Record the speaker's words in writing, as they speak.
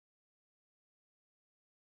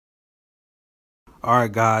All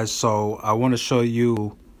right, guys, so I want to show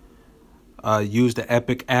you use the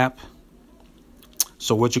Epic app.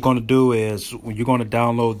 So what you're going to do is you're going to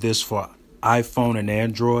download this for iPhone and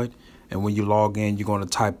Android. And when you log in, you're going to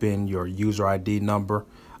type in your user ID number.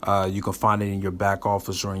 You can find it in your back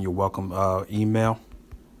office or in your welcome email.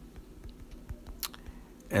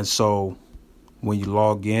 And so when you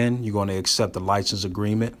log in, you're going to accept the license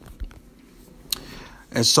agreement.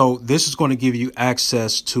 And so this is going to give you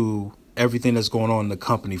access to everything that's going on in the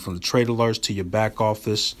company, from the trade alerts to your back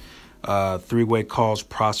office, three-way calls,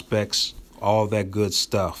 prospects, all that good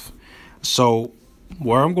stuff. So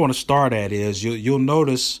where I'm going to start at is you'll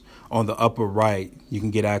notice on the upper right, you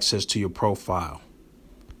can get access to your profile.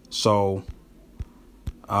 So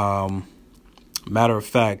matter of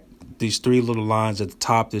fact, these three little lines at the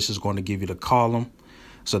top, this is going to give you the column.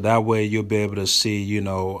 So that way you'll be able to see,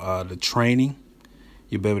 the training.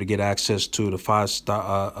 You'll be able to get access to the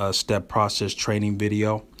 5-step process training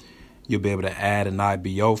video. You'll be able to add an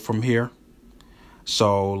IBO from here.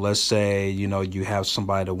 So let's say, you have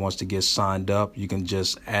somebody that wants to get signed up. You can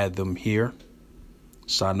just add them here.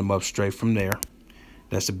 Sign them up straight from there.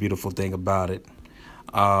 That's the beautiful thing about it.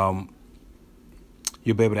 You'll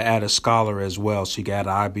be able to add a scholar as well. So you can add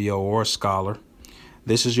an IBO or a scholar.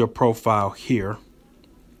 This is your profile here.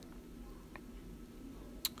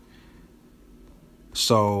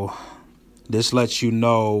 So this lets you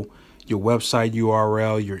know your website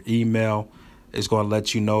URL, your email. Is going to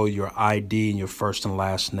let you know your ID and your first and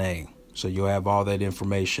last name. So you'll have all that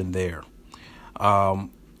information there. Now,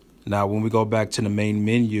 when we go back to the main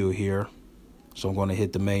menu here, so I'm going to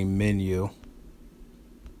hit the main menu.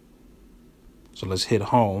 So let's hit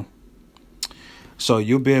home. So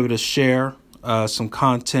you'll be able to share some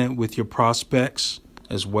content with your prospects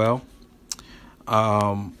as well.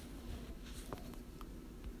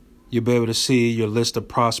 You'll be able to see your list of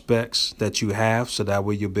prospects that you have, so that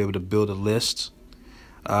way you'll be able to build a list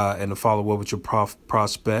and to follow up with your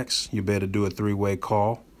prospects. You'll be able to do a three-way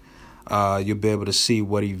call. You'll be able to see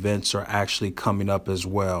what events are actually coming up as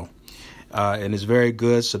well. And it's very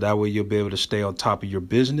good, so that way you'll be able to stay on top of your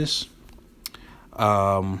business.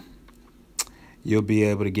 You'll be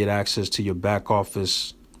able to get access to your back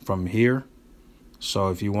office from here. So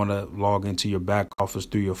if you want to log into your back office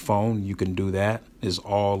through your phone, you can do that. It's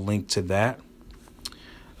all linked to that.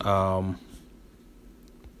 Now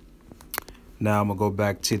I'm going to go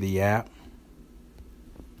back to the app.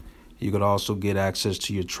 You could also get access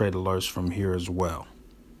to your trade alerts from here as well.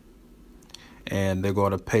 And they're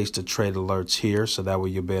going to paste the trade alerts here, so that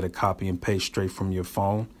way you'll be able to copy and paste straight from your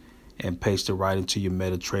phone and paste it right into your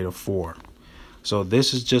MetaTrader 4. So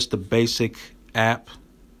this is just the basic app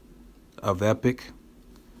of Epic.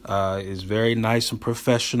 It's very nice and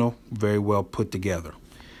professional, very well put together.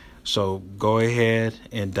 So go ahead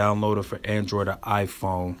and download it for Android or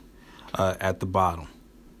iPhone at the bottom,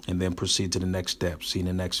 and then proceed to the next step. See you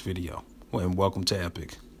in the next video. And welcome to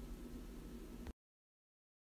Epic.